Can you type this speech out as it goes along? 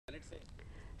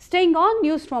Staying on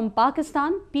news from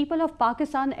Pakistan, people of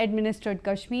Pakistan-administered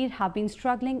Kashmir have been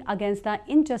struggling against the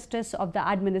injustice of the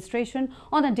administration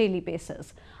on a daily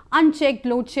basis. Unchecked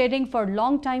load shedding for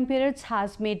long time periods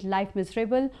has made life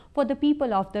miserable for the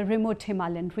people of the remote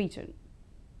Himalayan region.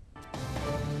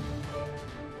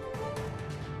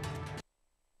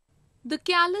 The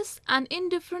callous and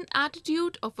indifferent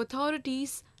attitude of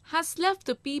authorities has left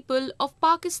the people of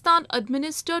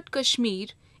Pakistan-administered Kashmir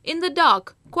in the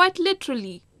dark, quite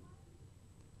literally.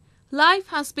 Life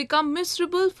has become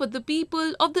miserable for the people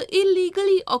of the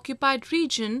illegally occupied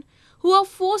region who are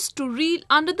forced to reel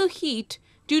under the heat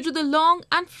due to the long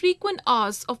and frequent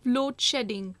hours of load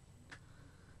shedding.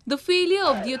 The failure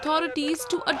of the authorities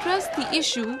to address the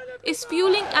issue is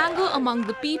fueling anger among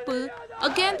the people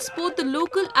against both the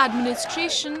local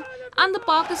administration and the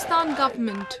Pakistan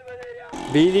government.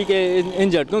 बिजली के इन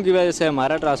झटकों की वजह से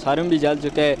हमारा transformer भी जल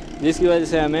चुका है, जिसकी वजह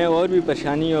से हमें और भी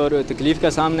परेशानी और तकलीफ़ का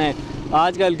सामना है।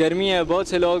 आजकल गर्मी है, बहुत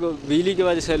से लोग बिजली की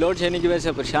वजह से, लोड शेडिंग की वजह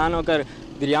से परेशान होकर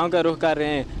दरियाओं का रुख कर रहे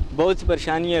हैं। बहुत सी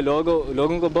परेशानी है,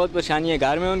 लोगों को बहुत परेशानी है।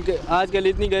 घर में उनके आजकल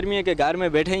इतनी गर्मी है कि घर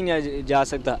में बैठा ही नहीं जा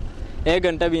सकता, 1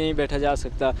 घंटा भी नहीं बैठा जा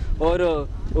सकता। और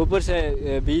ऊपर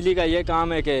से बिजली का ये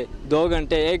काम है कि 2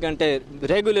 घंटे 1 घंटे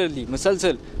रेगुलरली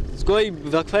मुसलसल, कोई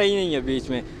वक्फा ही नहीं है बीच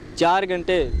में। 4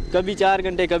 घंटे, कभी 4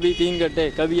 घंटे, कभी 3 घंटे,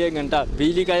 कभी 1 घंटा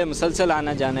बिजली का ये मुसलसल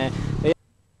आना जाना है।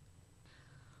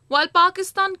 While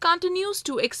Pakistan continues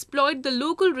to exploit the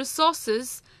local resources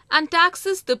and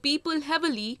taxes the people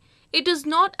heavily, it does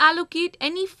not allocate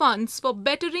any funds for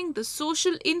bettering the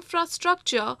social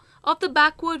infrastructure of the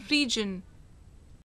backward region.